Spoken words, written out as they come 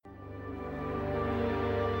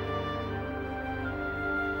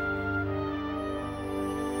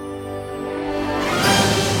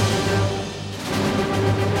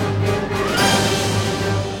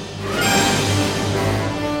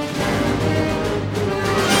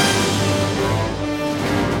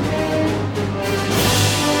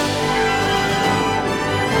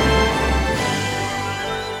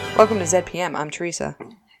Welcome to ZPM. I'm Teresa.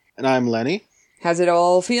 And I'm Lenny. How's it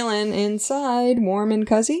all feeling inside? Warm and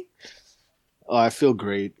cozy? Oh, I feel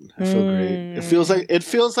great. I feel great. It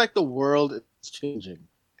feels like the world is changing.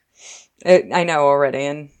 I know already,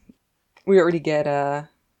 and we already get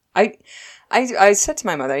I said to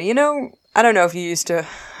my mother, I don't know if you used to.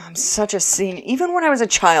 I'm such a senior. Even when I was a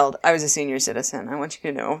child, I was a senior citizen. I want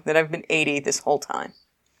you to know that I've been 80 this whole time.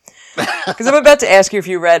 Because I'm about to ask you if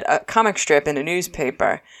you read a comic strip in a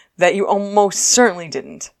newspaper that you almost certainly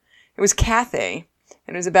didn't. It was Kathy,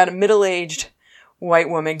 and it was about a middle-aged white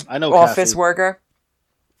woman, office worker.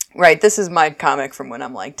 Right, this is my comic from when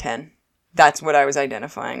I'm like 10. That's what I was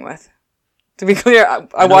identifying with. To be clear,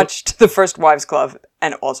 I watched The First Wives Club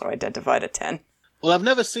and also identified at 10. Well, I've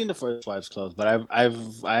never seen The First Wives Club, but I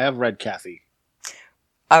have read Kathy.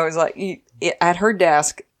 I was like, at her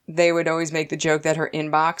desk, they would always make the joke that her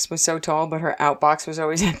inbox was so tall, but her outbox was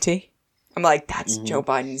always empty. I'm like, that's Joe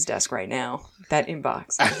Biden's desk right now. That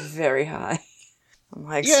inbox is very high. I'm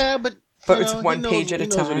like, yeah, but it's one page at a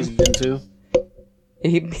time. What he's into.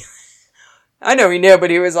 I know he knew,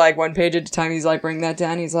 but he was like, one page at a time. He's like, bring that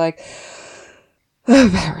down. He's like,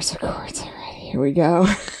 Paris Accords. All right, here we go.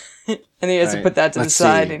 And he has to put that to the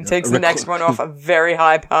side and takes the next one off a very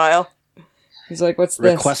high pile. He's like, what's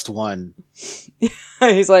this? Request 1.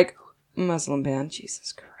 He's like, Muslim ban.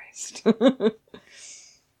 Jesus Christ.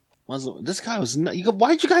 This guy was...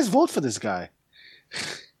 Why did you guys vote for this guy?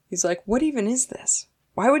 He's like, what even is this?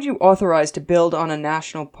 Why would you authorize to build on a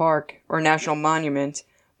national park or national monument,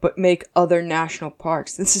 but make other national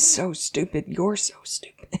parks? This is so stupid. You're so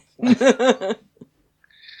stupid.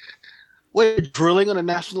 Wait, drilling on a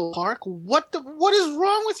national park? What is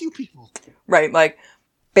wrong with you people? Right, like,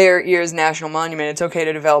 Bear Ears National Monument, it's okay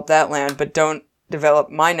to develop that land, but don't develop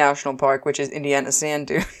my national park, which is Indiana Sand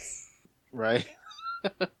Dunes. Right.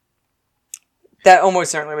 That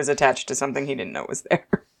almost certainly was attached to something he didn't know was there.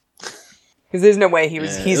 Because there's no way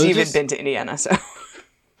he's even been to Indiana, so.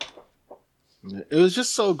 It was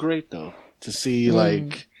just so great, though, to see,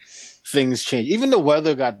 like, things change. Even the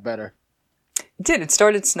weather got better. It did. It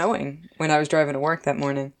started snowing when I was driving to work that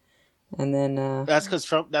morning. And then, That's because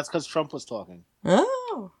Trump was talking.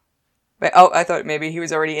 Oh. But, I thought maybe he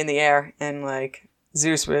was already in the air, and, like,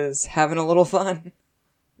 Zeus was having a little fun.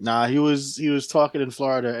 Nah, he was talking in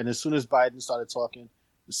Florida, and as soon as Biden started talking,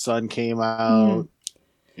 the sun came out.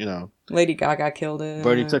 Lady Gaga killed it.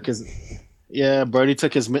 Bernie took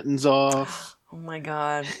his mittens off. Oh my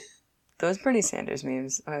god, those Bernie Sanders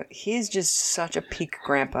memes. He's just such a peak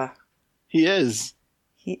grandpa. He is.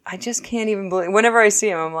 I just can't even believe. Whenever I see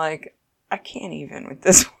him, I'm like, I can't even with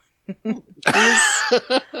this one.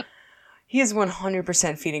 He is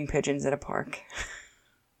 100% feeding pigeons at a park.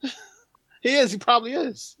 He is. He probably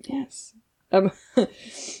is. Yes. Like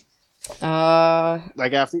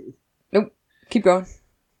after. Nope. Keep going.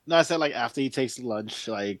 No, I said like after he takes lunch,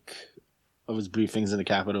 like of his briefings in the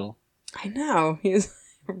Capitol. I know he's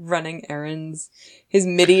running errands. His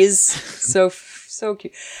middies, so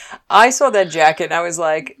cute. I saw that jacket and I was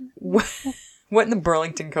like, "What in the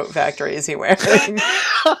Burlington Coat Factory is he wearing?"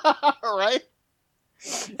 Right.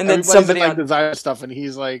 And then somebody in, like designer stuff, and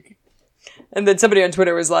he's like. And then somebody on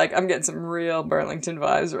Twitter was like, I'm getting some real Burlington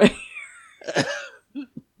vibes right here.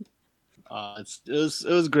 It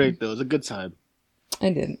was great, though. It was a good time.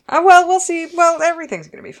 I did. Well, we'll see. Well, everything's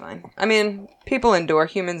going to be fine. I mean, people endure.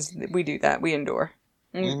 Humans, we do that. We endure.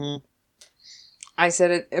 Mm-hmm. I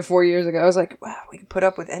said it 4 years ago. I was like, wow, we can put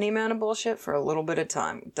up with any amount of bullshit for a little bit of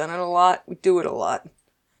time. We've done it a lot. We do it a lot.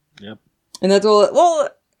 Yep. And that's all. Well,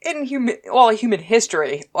 in all human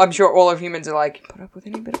history, I'm sure all of humans are like, put up with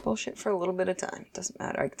any bit of bullshit for a little bit of time. It doesn't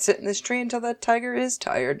matter. I can sit in this tree until that tiger is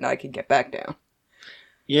tired and I can get back down.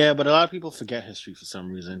 Yeah, but a lot of people forget history for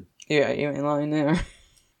some reason. Yeah, you ain't lying there.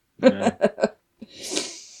 Yeah.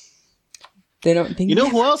 They don't think. You know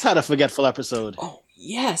who else had a forgetful episode? Oh,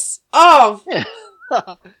 yes. Oh! Yeah.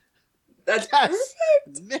 That's perfect.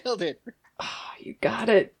 Nailed it. Oh, you got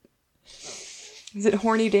it. Is it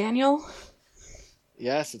Horny Daniel?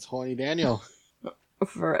 Yes, it's Horny Daniel.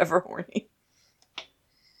 Forever horny.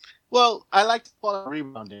 Well, I like to call it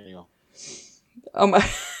Rebound Daniel. Oh my.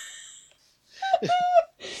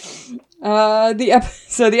 So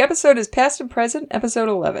the episode is Past and Present, episode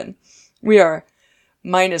 11. We are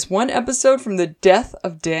minus one episode from the death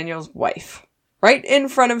of Daniel's wife. Right in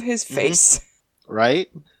front of his face.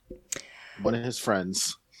 Right? One of his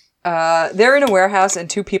friends. They're in a warehouse and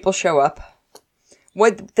two people show up.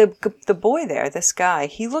 What the boy there, this guy,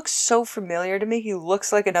 he looks so familiar to me. He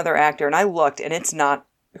looks like another actor, and I looked, and it's not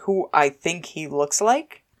who I think he looks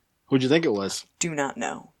like. Who'd you think it was? Do not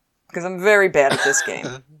know. Because I'm very bad at this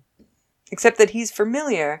game. Except that he's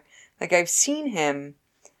familiar, Like, I've seen him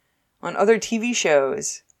on other TV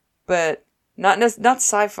shows, but not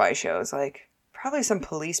sci-fi shows. Like, probably some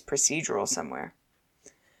police procedural somewhere.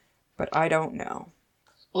 But I don't know.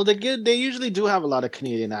 Well, they usually do have a lot of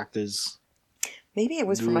Canadian actors. Maybe it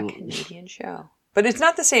was from a Canadian show. But it's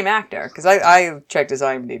not the same actor, because I checked his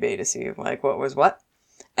IMDb to see, like, what was what.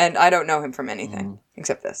 And I don't know him from anything,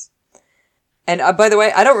 except this. And by the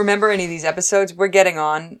way, I don't remember any of these episodes. We're getting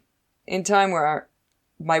on in time where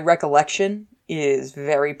my recollection is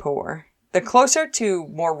very poor. The closer to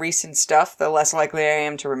more recent stuff, the less likely I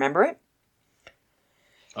am to remember it.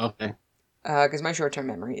 Okay. Because my short-term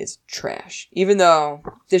memory is trash. Even though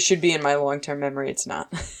this should be in my long-term memory, it's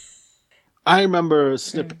not. I remember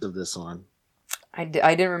snippets of this one. I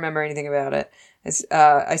didn't remember anything about it.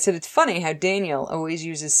 I said it's funny how Daniel always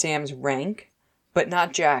uses Sam's rank, but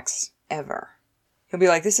not Jack's ever. He'll be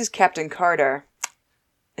like, this is Captain Carter,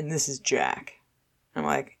 and this is Jack. I'm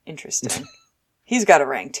like, interesting. He's got a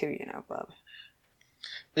rank too, you know, bub.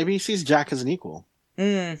 Maybe he sees Jack as an equal.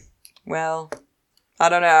 Well, I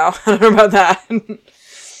don't know. I don't know about that.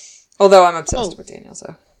 Although I'm obsessed with Daniel,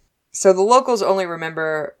 so. So the locals only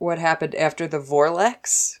remember what happened after the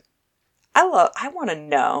Vorlex. I want to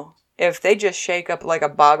know if they just shake up like a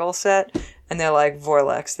boggle set and they're like,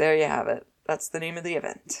 Vorlex, there you have it. That's the name of the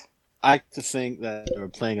event. I like to think that they're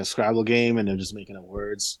playing a Scrabble game and they're just making up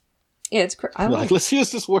words. Yeah, it's let's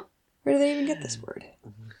use this word. Where do they even get this word?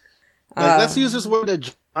 Let's use this word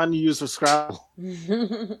that John used for Scrabble.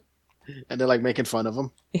 And they're like making fun of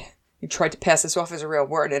him. Yeah, you tried to pass this off as a real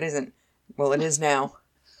word. It isn't. Well, it is now.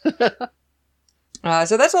 So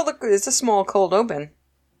that's all. It's a small cold open.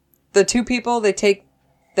 The two people, they take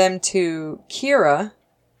them to Kira,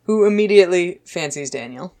 who immediately fancies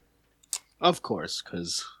Daniel. Of course,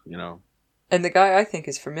 because, you know. And the guy I think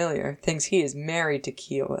is familiar thinks he is married to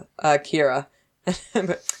Kira.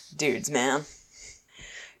 But dudes, man.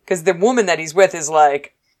 Because the woman that he's with is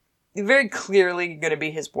like, very clearly going to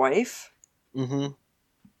be his wife. Mm-hmm.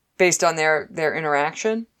 Based on their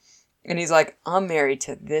interaction. And he's like, I'm married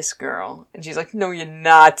to this girl. And she's like, no, you're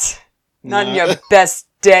not. Not in your best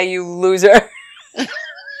day, you loser.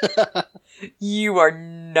 You are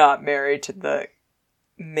not married to the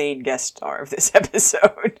main guest star of this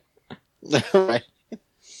episode. Right.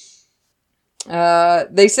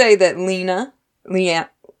 They say that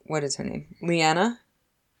what is her name? Leanna?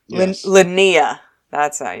 Yes. Linnea.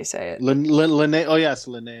 That's how you say it. Linnea. Oh, yes,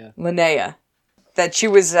 Linnea. Linnea. That she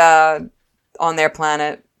was on their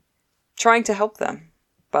planet trying to help them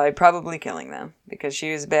by probably killing them because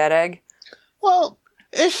she was a bad egg. Well,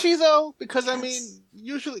 is she though? Because I mean,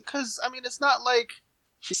 usually, it's not like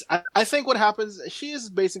she's. I think what happens, she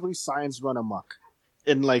is basically science run amok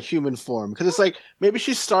in like human form. Because it's like maybe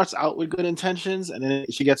she starts out with good intentions and then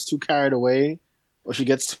she gets too carried away, or she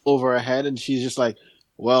gets over her head and she's just like,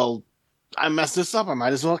 well, I messed this up. I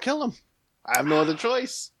might as well kill him. I have no other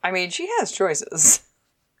choice. I mean, she has choices.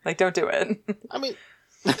 Like, don't do it. I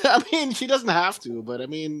mean, she doesn't have to, but I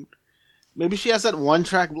mean, maybe she has that one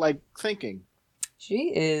track like thinking.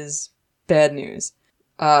 She is bad news.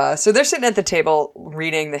 So they're sitting at the table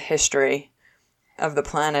reading the history of the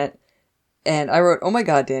planet, and I wrote, "Oh my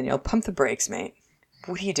God, Daniel, pump the brakes, mate.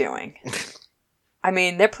 What are you doing?" I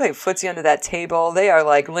mean, they're playing footsie under that table. They are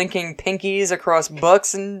like linking pinkies across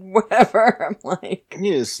books and whatever. I'm like,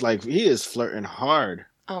 he is flirting hard.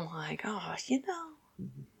 Oh my God, you know.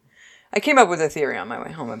 I came up with a theory on my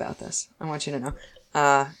way home about this. I want you to know.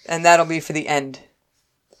 And that'll be for the end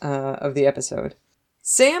of the episode.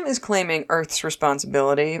 Sam is claiming Earth's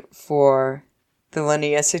responsibility for the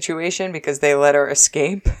Linnea situation because they let her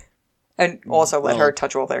escape. And also let her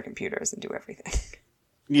touch all their computers and do everything.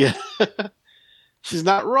 Yeah. She's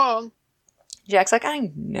not wrong. Jack's like,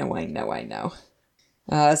 I know.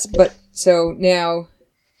 But so now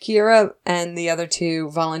Kira and the other two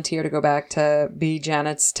volunteer to go back to be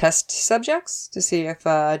Janet's test subjects to see if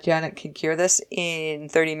Janet can cure this in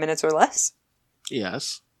 30 minutes or less.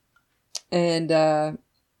 Yes. And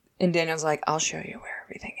Daniel's like, I'll show you where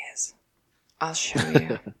everything is. I'll show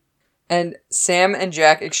you. And Sam and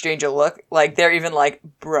Jack exchange a look. Like, they're even like,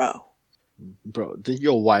 bro,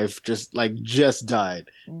 your wife just died.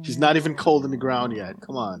 She's not even cold in the ground yet.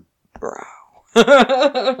 Come on. Bro.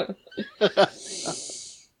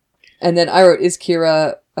 And then I wrote, is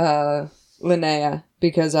Kira Linnea?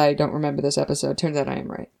 Because I don't remember this episode. Turns out I am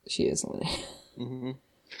right. She is Linnea. Mm-hmm.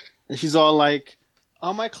 And she's all like,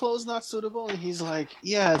 are my clothes not suitable? And he's like,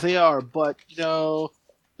 yeah, they are. But,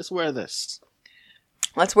 let's wear this.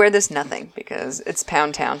 Let's wear this nothing. Because it's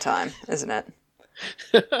Pound Town time, isn't it?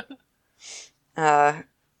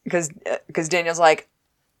 Because Daniel's like,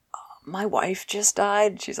 my wife just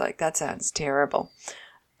died. She's like, that sounds terrible.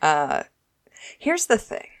 Here's the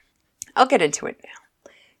thing. I'll get into it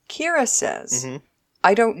now. Kira says,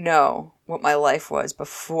 I don't know what my life was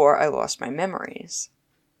before I lost my memories.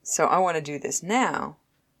 So I want to do this now.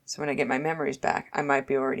 So when I get my memories back, I might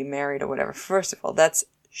be already married or whatever. First of all, that's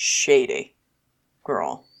shady,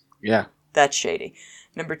 girl. Yeah. That's shady.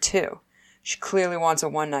 Number 2, she clearly wants a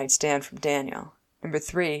one-night stand from Daniel. Number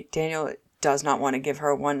 3, Daniel does not want to give her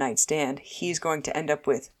a one-night stand. He's going to end up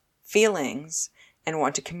with feelings and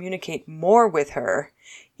want to communicate more with her,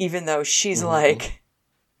 even though she's like,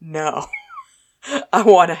 no, I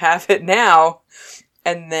want to have it now.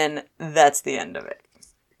 And then that's the end of it.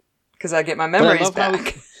 Because I get my memories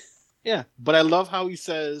back. But I love how he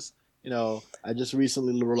says, I just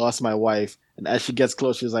recently lost my wife. And as she gets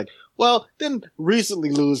close, she's like, well, didn't recently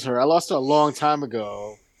lose her. I lost her a long time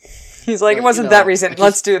ago. He's like, it wasn't that recent.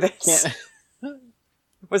 Let's do this. It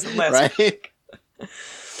wasn't last week.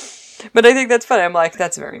 But I think that's funny. I'm like,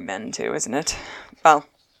 that's very men too, isn't it? Well,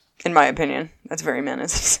 in my opinion, that's very men.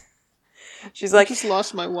 She's like, I just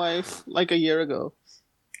lost my wife like a year ago.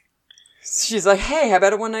 She's like, hey, how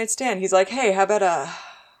about a one-night stand? He's like, hey, how about a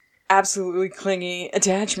absolutely clingy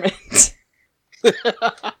attachment?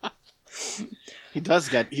 He does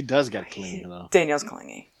get clingy though. Daniel's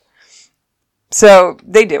clingy. So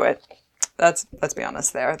they do it. Let's be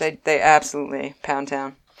honest there. They absolutely pound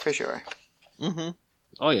town for sure.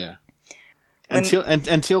 Oh yeah. And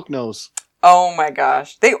Teal'c knows. Oh my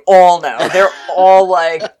gosh. They all know. They're all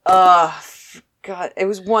like, God. It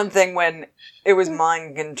was one thing when it was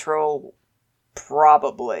mind control,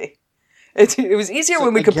 probably. It was easier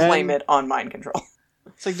when we could blame it on mind control.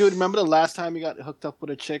 It's like, dude, remember the last time you got hooked up with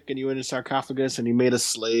a chick and you were in a sarcophagus and you made us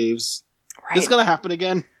slaves? Right. This is going to happen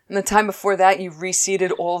again. And the time before that, you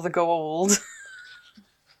reseeded all the gold.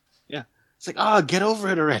 Yeah. It's like, get over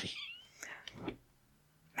it already.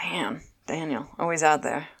 Man, Daniel, always out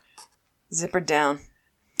there. Zipper down.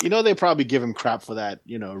 They probably give him crap for that,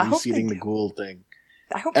 reseeding the ghoul thing.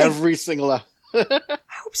 I hope every single... I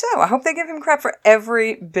hope so. I hope they give him crap for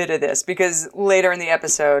every bit of this, because later in the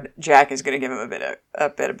episode, Jack is going to give him a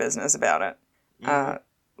bit of business about it.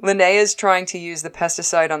 Linnea is trying to use the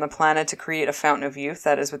pesticide on the planet to create a fountain of youth.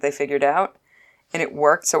 That is what they figured out. And it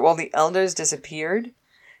worked. So all the elders disappeared.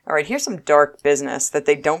 All right, here's some dark business that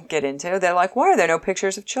they don't get into. They're like, why are there no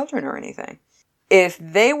pictures of children or anything? If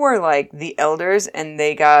they were like the elders and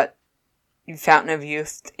they got fountain of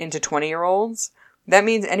youth into 20-year-olds, that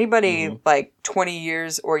means anybody like 20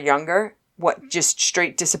 years or younger, just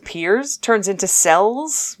straight disappears? Turns into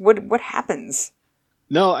cells? What happens?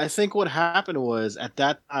 No, I think what happened was, at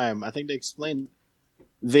that time, I think they explained,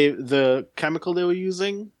 the chemical they were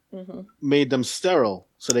using made them sterile,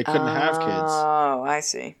 so they couldn't have kids. Oh, I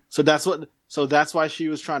see. So that's why she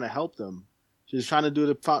was trying to help them. She was trying to do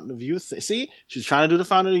the fountain of youth thing. See? She was trying to do the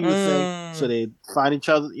fountain of youth thing, so they'd find each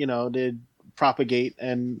other, they'd propagate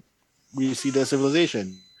and we see their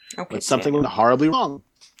civilization. Okay, but something went horribly wrong.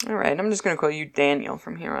 All right, I'm just going to call you Daniel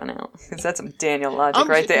from here on out, because that's some Daniel logic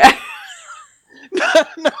right there.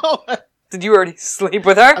 No. Did you already sleep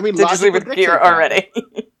with her? Did you sleep with Kira already?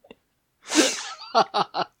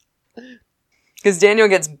 Because Daniel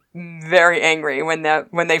gets very angry when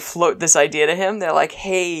they float this idea to him. They're like,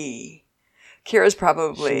 hey, Kira's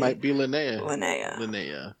probably... She might be Linnea.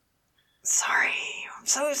 Linnea. Sorry. I'm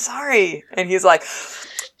so sorry. And he's like,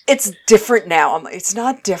 it's different now. I'm like, it's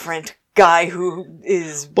not different. Guy who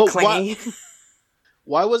is clingy.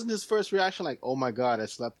 Why wasn't his first reaction like, oh my God, I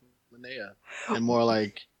slept with Linnea? And more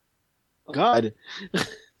like, God.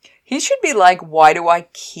 He should be like, why do I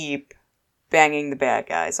keep banging the bad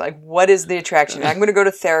guys? Like, what is the attraction? I'm going to go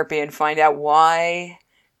to therapy and find out why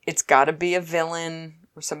it's got to be a villain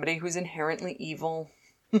or somebody who's inherently evil.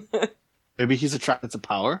 Maybe he's attracted to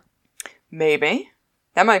power? Maybe.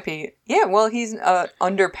 That might be... Yeah, well, he's an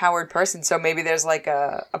underpowered person, so maybe there's like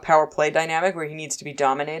a power play dynamic where he needs to be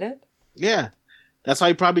dominated. Yeah. That's why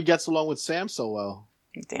he probably gets along with Sam so well.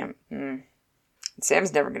 Damn.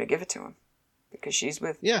 Sam's never going to give it to him. Because she's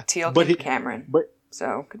with Teal'c and Cameron.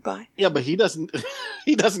 So, goodbye. Yeah, but he doesn't...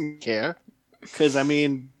 he doesn't care. Because,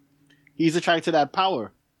 he's attracted to that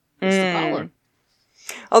power. It's the power.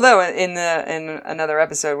 Although, in another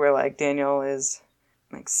episode where, like, Daniel is,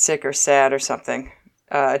 like, sick or sad or something...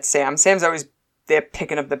 it's Sam. Sam's always there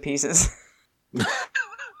picking up the pieces.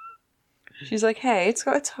 She's like, hey, it's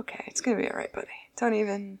okay. It's going to be all right, buddy. Don't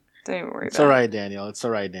even worry about it. It's all right, Daniel. It's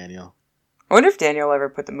all right, Daniel. I wonder if Daniel ever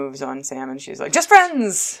put the moves on Sam and she's like, just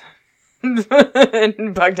friends!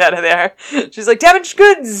 And bugged out of there. She's like, damaged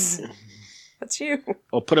goods! That's you.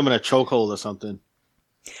 Or put him in a chokehold or something.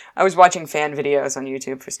 I was watching fan videos on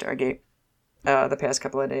YouTube for Stargate the past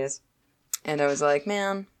couple of days. And I was like,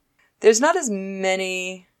 man, there's not as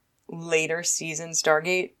many later season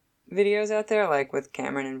Stargate videos out there, like with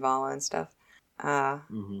Cameron and Vala and stuff. But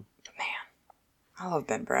man, I love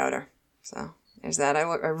Ben Browder. So there's that. I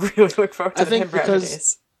really look forward to the Ben Browder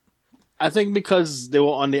days. I think because they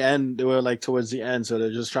were on the end, they were like towards the end, so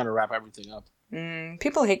they're just trying to wrap everything up.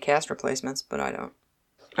 People hate cast replacements, but I don't.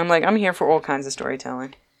 I'm here for all kinds of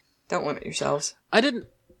storytelling. Don't limit yourselves. I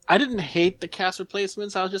didn't hate the cast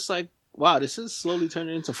replacements. I was just like, wow, this is slowly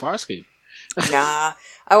turning into Farscape. Nah.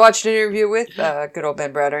 I watched an interview with good old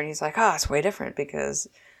Ben Browder, and he's like, it's way different because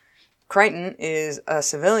Crichton is a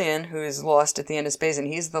civilian who is lost at the end of space, and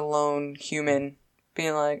he's the lone human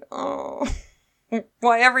being like, oh,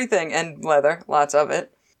 why everything? And leather, lots of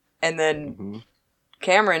it. And then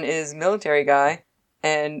Cameron is a military guy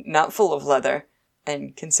and not full of leather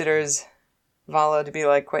and considers Vala to be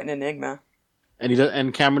like quite an enigma.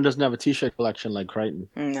 And Cameron doesn't have a t-shirt collection like Crichton.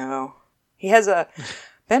 No. He has a...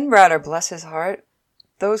 Ben Browder, bless his heart,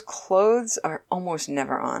 those clothes are almost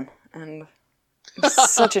never on. And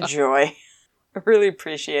it's such a joy. I really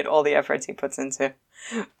appreciate all the efforts he puts into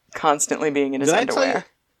constantly being in his underwear.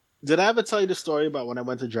 Did I ever tell you the story about when I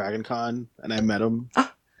went to Dragon Con and I met him?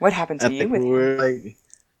 What happened to you with him?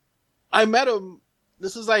 I met him.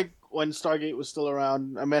 This is like when Stargate was still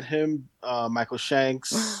around. I met him, Michael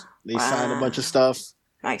Shanks. They signed a bunch of stuff.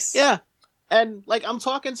 Nice. Yeah. And like I'm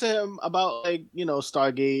talking to him about like,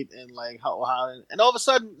 Stargate and like how and all of a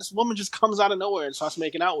sudden this woman just comes out of nowhere and starts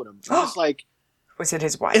making out with him. And it's like, was it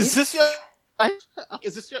his wife? Is this your life?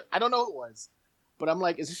 I don't know who it was. But I'm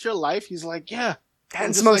like, is this your life? He's like, yeah.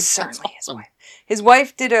 That's most certainly his wife. His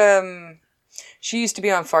wife did she used to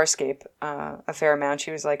be on Farscape a fair amount.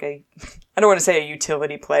 She was like I don't want to say a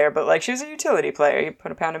utility player, but like she was a utility player. You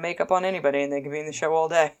put a pound of makeup on anybody and they could be in the show all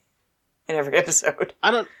day. In every episode.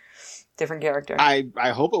 Different character. I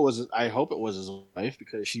hope it was his wife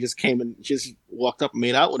because she just came and she just walked up and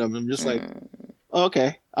made out with him. I'm just like, oh,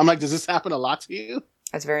 okay. I'm like, does this happen a lot to you?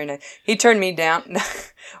 That's very nice. He turned me down.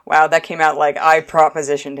 Wow, that came out like I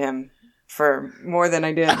propositioned him for more than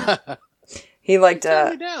I did. He liked.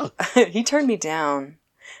 He turned me down.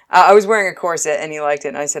 I was wearing a corset and he liked it,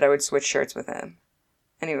 and I said I would switch shirts with him,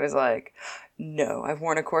 and he was like, "No, I've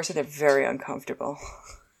worn a corset. They're very uncomfortable."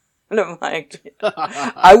 And I'm like,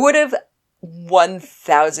 I would have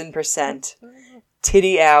 1,000%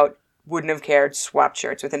 titty out, wouldn't have cared, swapped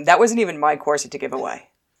shirts with him. That wasn't even my corset to give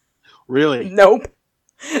away. Really? Nope.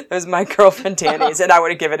 It was my girlfriend Danny's, and I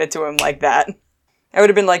would have given it to him like that. I would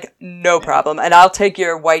have been like, no problem. And I'll take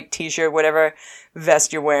your white t-shirt, whatever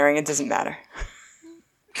vest you're wearing. It doesn't matter.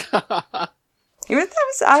 That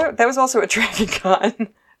was also a Dragon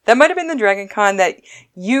Con. That might have been the Dragon Con that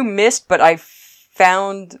you missed, but I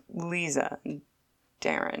found Lisa and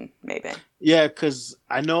Darren, maybe. Yeah, because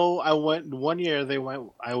I know I went one year. They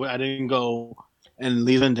went. I didn't go, and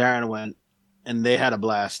Lisa and Darren went, and they had a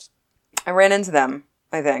blast. I ran into them,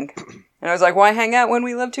 I think, and I was like, "Why hang out when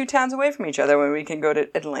we live 2 towns away from each other when we can go to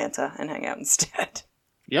Atlanta and hang out instead?"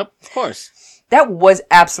 Yep, of course. That was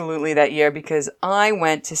absolutely that year because I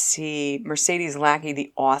went to see Mercedes Lackey,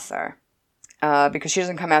 the author, because she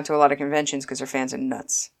doesn't come out to a lot of conventions because her fans are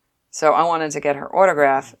nuts. So I wanted to get her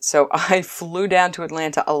autograph. So I flew down to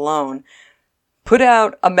Atlanta alone, put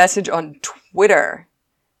out a message on Twitter.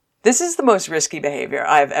 This is the most risky behavior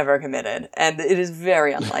I've ever committed, and it is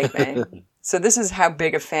very unlike me. So this is how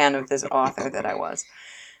big a fan of this author that I was.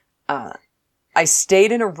 I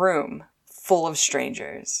stayed in a room full of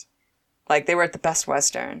strangers. Like they were at the Best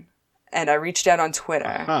Western. And I reached out on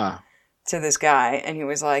Twitter to this guy, and he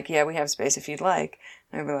was like, yeah, we have space if you'd like.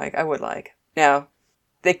 And I'd be like, I would like. Now,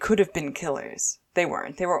 they could have been killers. They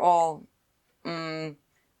weren't. They were all...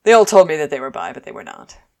 they all told me that they were bi, but they were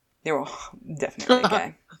not. They were definitely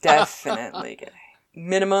gay. Definitely gay.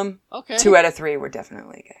 Minimum, 2 out of 3 were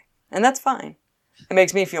definitely gay. And that's fine. It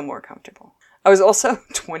makes me feel more comfortable. I was also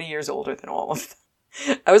 20 years older than all of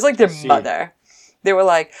them. I was like their mother. They were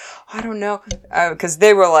like, I don't know. Because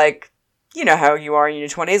they were like, you know how you are in your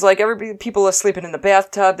 20s. Like, people are sleeping in the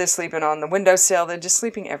bathtub. They're sleeping on the windowsill. They're just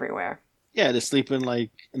sleeping everywhere. Yeah, they're sleeping,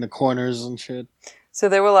 like, in the corners and shit. So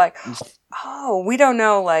they were like, oh, we don't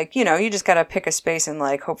know, like, you just gotta pick a space and,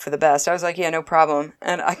 like, hope for the best. I was like, yeah, no problem.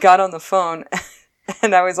 And I got on the phone,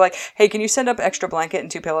 and I was like, hey, can you send up extra blanket and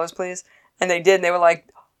 2 pillows, please? And they did, and they were like,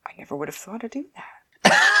 I never would have thought to do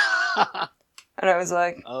that. And I was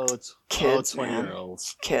like, kids,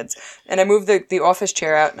 20-year-olds. Kids. And I moved the office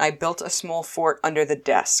chair out, and I built a small fort under the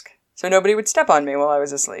desk. So nobody would step on me while I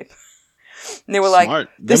was asleep. And they were Smart. like,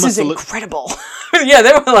 They this must is have incredible. Yeah,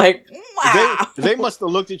 they were like, wow. They must have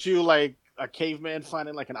looked at you like a caveman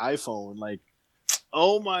finding like an iPhone. Like,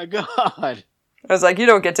 oh my god. I was like, you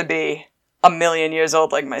don't get to be 1,000,000 years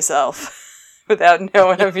old like myself without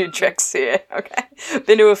knowing a few tricks here, okay?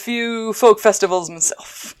 Been to a few folk festivals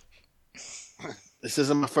myself. This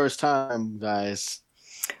isn't my first time, guys.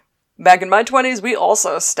 Back in my 20s, we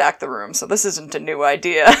also stacked the room, so this isn't a new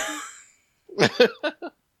idea.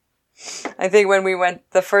 I think when we went,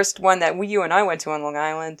 the first one that you and I went to on Long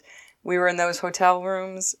Island, we were in those hotel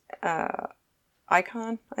rooms.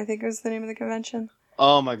 Icon, I think was the name of the convention.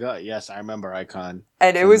 Oh my god, yes, I remember Icon.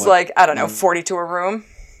 And it was like, I don't know, 40 to a room.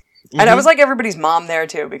 Mm-hmm. And I was like everybody's mom there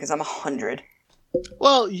too, because I'm 100.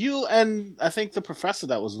 Well, you and I think the professor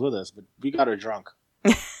that was with us, but we got her drunk.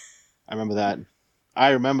 I remember that. I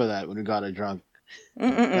remember that when we got her drunk.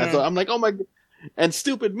 I'm like, oh my... And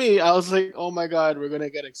stupid me, I was like, oh my god, we're going to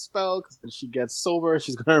get expelled. Because when she gets sober,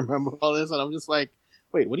 she's going to remember all this. And I'm just like,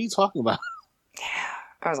 wait, what are you talking about? Yeah.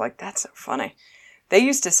 I was like, that's so funny. They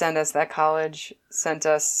used to send us, that college sent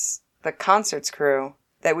us the concerts crew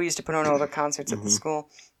that we used to put on all the concerts at the school.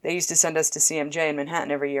 They used to send us to CMJ in Manhattan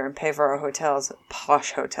every year and pay for our hotels,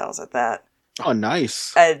 posh hotels at that. Oh,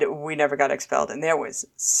 nice. And we never got expelled. And there was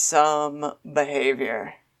some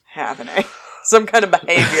behavior happening. Some kind of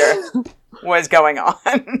behavior was going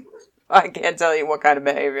on. I can't tell you what kind of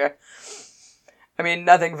behavior. I mean,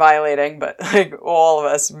 nothing violating, but like all of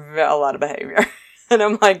us, a lot of behavior. And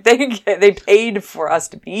I'm like, they paid for us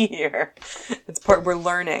to be here. It's part we're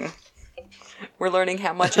learning. We're learning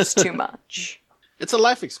how much is too much. It's a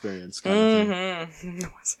life experience. Kind of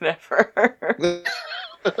thing. Was it ever?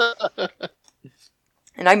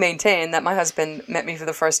 And I maintain that my husband met me for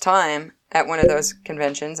the first time at one of those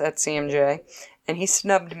conventions at CMJ, and he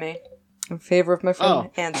snubbed me in favor of my friend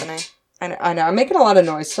Anthony. I know, I'm making a lot of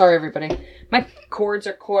noise. Sorry, everybody. My cords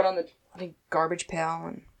are caught on the garbage pail,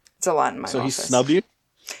 and it's a lot in my office. So he snubbed you?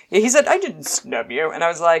 Yeah, he said, I didn't snub you. And I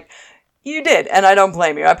was like, you did, and I don't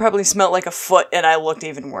blame you. I probably smelled like a foot, and I looked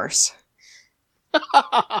even worse.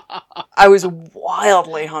 I was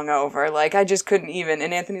wildly hungover. Like, I just couldn't even.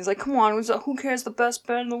 And Anthony's like, come on, who cares, the best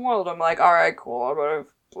band in the world? I'm like, all right, cool. I'll go to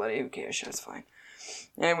bloody who cares shit, it's fine.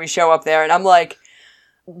 And we show up there, and I'm like,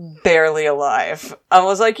 barely alive. I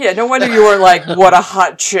was like, yeah, no wonder you were like, what a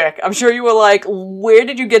hot chick. I'm sure you were like, where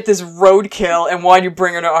did you get this roadkill, and why'd you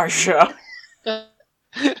bring her to our show?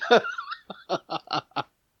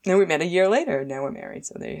 And we met a year later, and now we're married,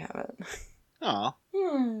 so there you have it. Aw.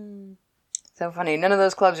 So funny. None of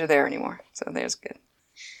those clubs are there anymore, so there's good.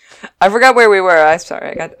 I forgot where we were. I'm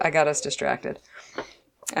sorry. I got us distracted.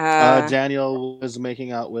 Daniel was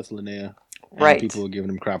making out with Linnea. Right. People were giving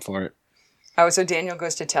him crap for it. Oh, so Daniel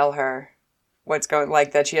goes to tell her what's going,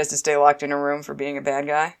 like that she has to stay locked in a room for being a bad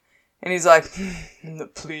guy. And he's like, I'm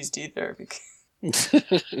not pleased either.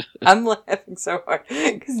 I'm laughing so hard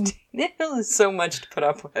because Daniel is so much to put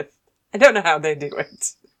up with. I don't know how they do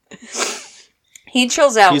it. He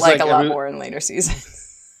chills out like a lot more in later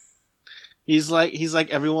seasons. He's like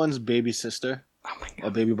everyone's baby sister. Oh my god.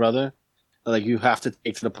 Or baby brother. Like you have to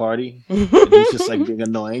take to the party. And he's just like being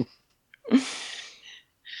annoying.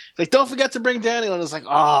 Like, don't forget to bring Daniel. And it's like,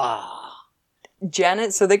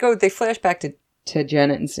 Janet, so they flash back to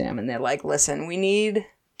Janet and Sam, and they're like, listen, we need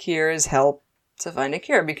Kira's help to find a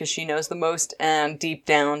cure because she knows the most, and deep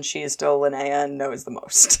down, she is still Linnea and knows the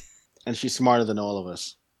most. And she's smarter than all of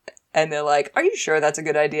us. And they're like, are you sure that's a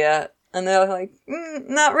good idea? And they're like,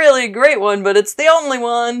 not really a great one, but it's the only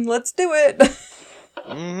one. Let's do it.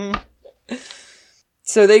 Mm-hmm.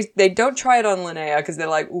 So they don't try it on Linnea because they're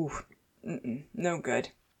like, ooh, no good.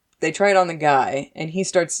 They try it on the guy, and he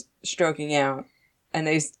starts stroking out, and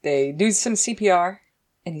they do some CPR,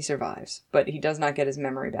 and he survives, but he does not get his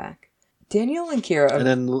memory back. Daniel and Kira, and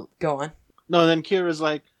then go on. No, then Kira's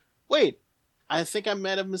like, wait, I think I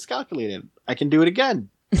might have miscalculated. I can do it again.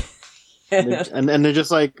 and they're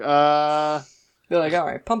just like, They're like, all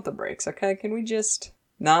right, pump the brakes, okay? Can we just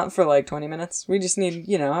not for like 20 minutes? We just need,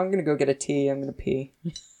 I'm gonna go get a tea. I'm gonna pee.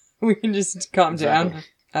 We can just calm down.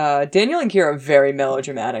 Daniel and Kira are very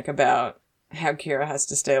melodramatic about how Kira has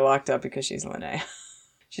to stay locked up because she's Linnea.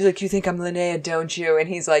 She's like, you think I'm Linnea, don't you? And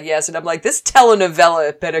he's like, yes. And I'm like, this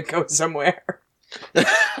telenovela better go somewhere. And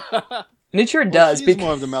it sure does. She's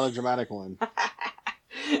more of the melodramatic one.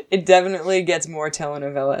 It definitely gets more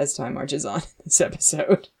telenovela as time marches on in this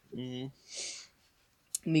episode. Mm-hmm.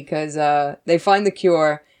 Because they find the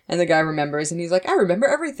cure, and the guy remembers, and he's like, I remember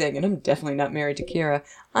everything, and I'm definitely not married to Kira.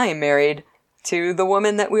 I am married to the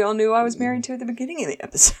woman that we all knew I was married to at the beginning of the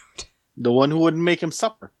episode. The one who wouldn't make him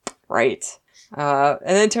supper. Right. And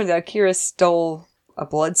then it turns out Kira stole a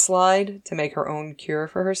blood slide to make her own cure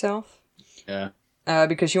for herself. Yeah.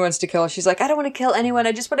 Because she wants to kill. She's like, I don't want to kill anyone.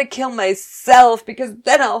 I just want to kill myself because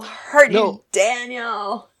then I'll hurt you,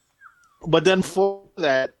 Daniel. But then for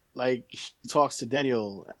that, like, she talks to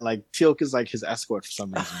Daniel. Like, Teal'c is like his escort for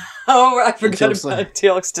some reason. Oh, I forgot about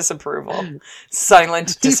Teal'c's disapproval.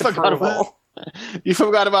 Silent disapproval. You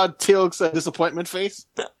forgot about Teal'c's disappointment face?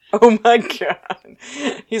 Oh my god.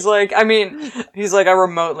 He's like, I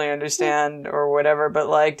remotely understand or whatever, but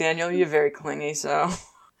like, Daniel, you're very clingy, so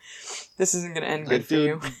this isn't going to end good for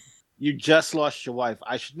you. You just lost your wife.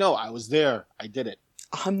 I should know. I was there. I did it.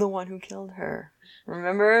 I'm the one who killed her.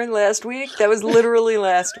 Remember last week? That was literally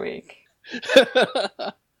last week.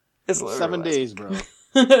 It's literally 7 days, bro.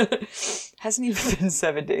 Hasn't even been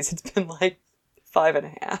 7 days. It's been like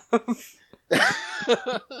 5.5.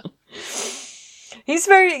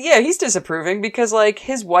 He's disapproving because like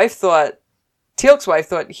Teal'c's wife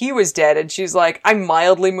thought he was dead, and she's like, I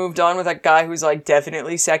mildly moved on with a guy who's like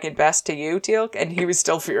definitely second best to you, Teal'c, and he was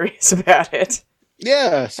still furious about it.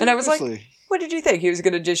 Yeah, seriously. And I was like, what did you think?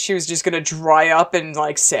 She was just gonna dry up in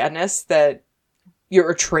like sadness that you're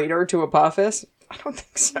a traitor to Apophis? I don't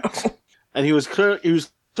think so. And he was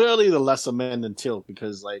clearly the lesser man than Teal'c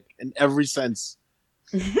because like in every sense.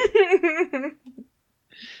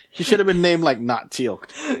 He should have been named like Not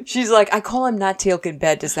Teal'c. She's like, I call him Not Teal'c in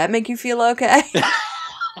bed. Does that make you feel okay?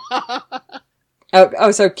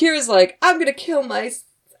 So Kira's like, I'm gonna kill myself.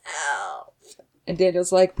 And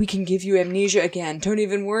Daniel's like, we can give you amnesia again. Don't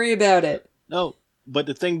even worry about it. No, but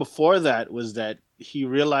the thing before that was that he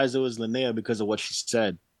realized it was Linnea because of what she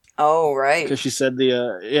said. Oh, right. Because she said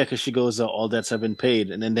because she goes, all debts have been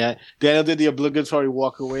paid. And then Daniel did the obligatory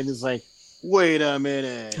walk away and is like, wait a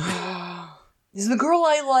minute. This is the girl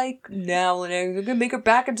I like now, Linnea. You're gonna make her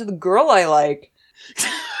back into the girl I like.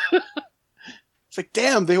 It's like,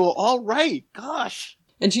 damn, they were all right. Gosh.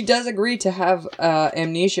 And she does agree to have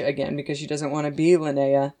amnesia again because she doesn't want to be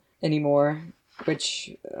Linnea anymore. Which,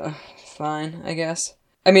 fine, I guess.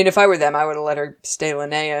 I mean, if I were them, I would have let her stay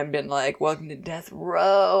Linnea and been like, welcome to death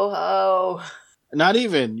row, ho. Not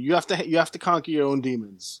even. You have to conquer your own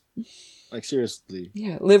demons. Like, seriously.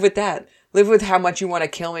 Yeah, live with that. Live with how much you want to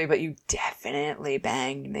kill me, but you definitely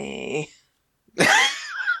banged me.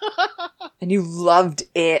 And you loved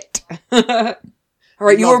it.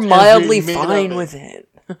 Alright, you were mildly fine with it.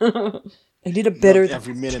 I did a better...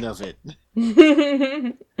 every minute of it.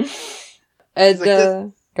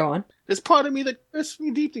 And, go on. There's part of me that hurts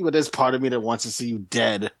me deeply, but there's part of me that wants to see you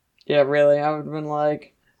dead. Yeah, really. I would have been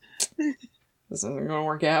like, this isn't going to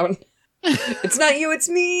work out. It's not you, it's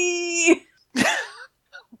me!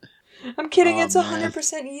 I'm kidding, it's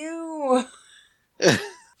 100% you!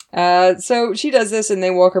 So she does this, and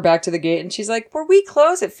they walk her back to the gate, and she's like, were we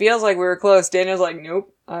close? It feels like we were close. Daniel's like,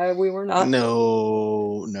 nope, we were not.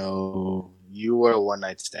 No. You were a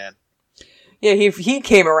one-night stand. Yeah, he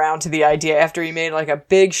came around to the idea after he made like a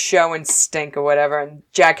big show and stink or whatever, and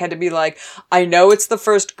Jack had to be like, I know it's the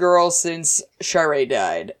first girl since Charé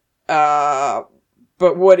died, but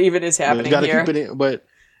what even is happening here? Keep it but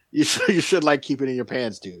you should like keep it in your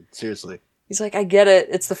pants, dude. Seriously. He's like, I get it,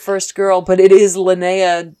 it's the first girl, but it is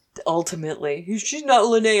Linnea ultimately. She's not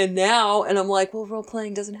Linnea now, and I'm like, well, role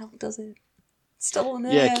playing doesn't help, does it? It's still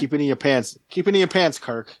Linnea. Yeah, keep it in your pants. Keep it in your pants,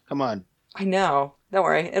 Kirk. Come on. I know. Don't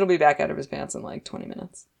worry. It'll be back out of his pants in like 20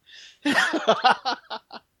 minutes. And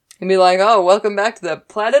be like, oh, welcome back to the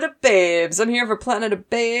Planet of Babes. I'm here for Planet of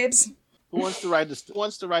Babes. Who wants to ride the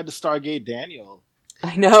Stargate Daniel?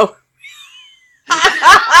 I know.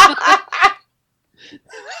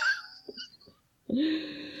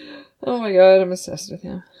 Oh my god, I'm obsessed with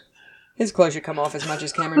him. His clothes should come off as much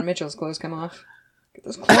as Cameron Mitchell's clothes come off. Get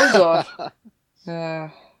those clothes off.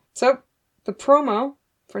 So, the promo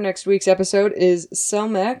for next week's episode is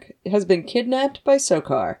Selmek has been kidnapped by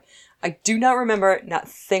Sokar. I do not remember not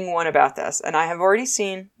thing one about this, and I have already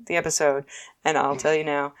seen the episode, and I'll tell you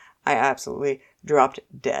now, I absolutely dropped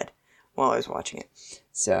dead while I was watching it.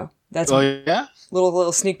 So, that's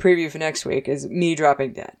little sneak preview for next week is me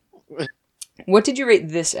dropping dead. What did you rate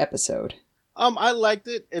this episode? I liked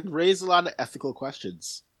it. It raised a lot of ethical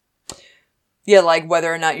questions. Yeah, like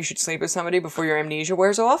whether or not you should sleep with somebody before your amnesia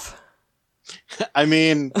wears off? I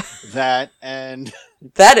mean, that and...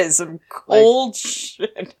 That is some cold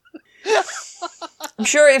shit. I'm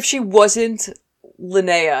sure if she wasn't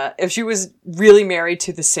Linnea, if she was really married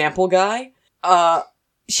to the sample guy,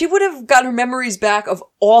 she would have gotten her memories back of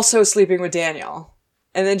also sleeping with Daniel.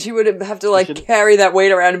 And then she would have to, carry that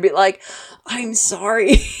weight around and be like, I'm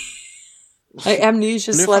sorry.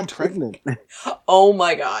 Amnesia What if I'm slept. pregnant? Oh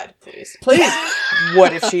my god. Please. Please.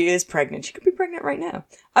 What if she is pregnant? She could be pregnant right now.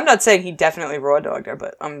 I'm not saying he definitely raw dogged her,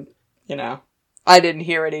 but I didn't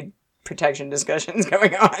hear any protection discussions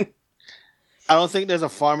going on. I don't think there's a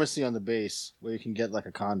pharmacy on the base where you can get like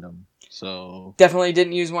a condom. So Definitely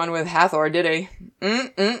didn't use one with Hathor, did he?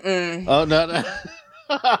 Mm-mm-mm. oh no.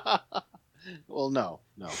 Well,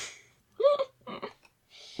 no.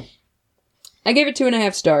 I gave it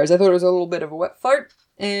 2.5 stars. I thought it was a little bit of a wet fart,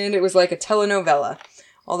 and it was like a telenovela.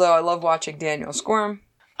 Although I love watching Daniel squirm.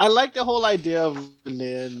 I like the whole idea of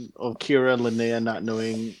Kira and Linnea not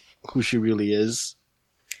knowing who she really is,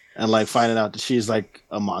 and like finding out that she's like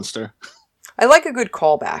a monster. I like a good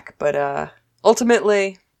callback, but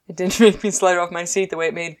ultimately, it didn't make me slide off my seat the way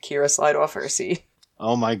it made Kira slide off her seat.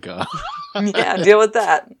 Oh my god. Yeah, deal with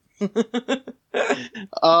that.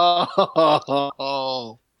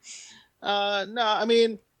 Oh. No, I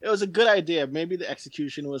mean, it was a good idea. Maybe the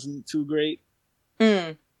execution wasn't too great. You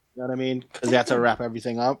know what I mean? Because they had to wrap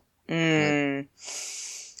everything up. Well,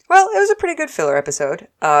 it was a pretty good filler episode.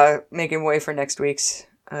 Making way for next week's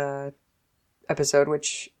episode,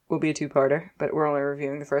 which will be a 2-parter, but we're only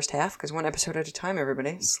reviewing the first half, because 1 episode at a time,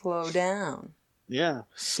 everybody. Slow down. Yeah,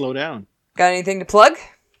 slow down. Got anything to plug?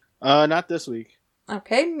 Not this week.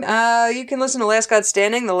 Okay, you can listen to Last God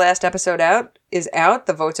Standing. The last episode is out.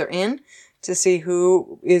 The votes are in to see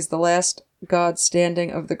who is the last God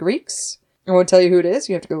standing of the Greeks. I won't tell you who it is.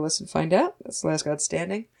 You have to go listen and find out. That's Last God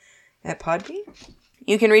Standing at Podbean.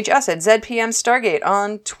 You can reach us at ZPM Stargate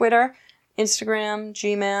on Twitter, Instagram,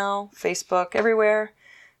 Gmail, Facebook, everywhere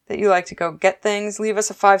that you like to go get things. Leave us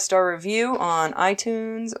a 5-star review on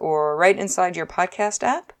iTunes or right inside your podcast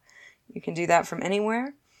app. You can do that from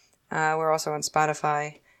anywhere. We're also on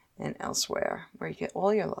Spotify and elsewhere where you get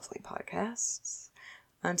all your lovely podcasts.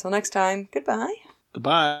 Until next time, goodbye.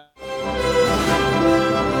 Goodbye.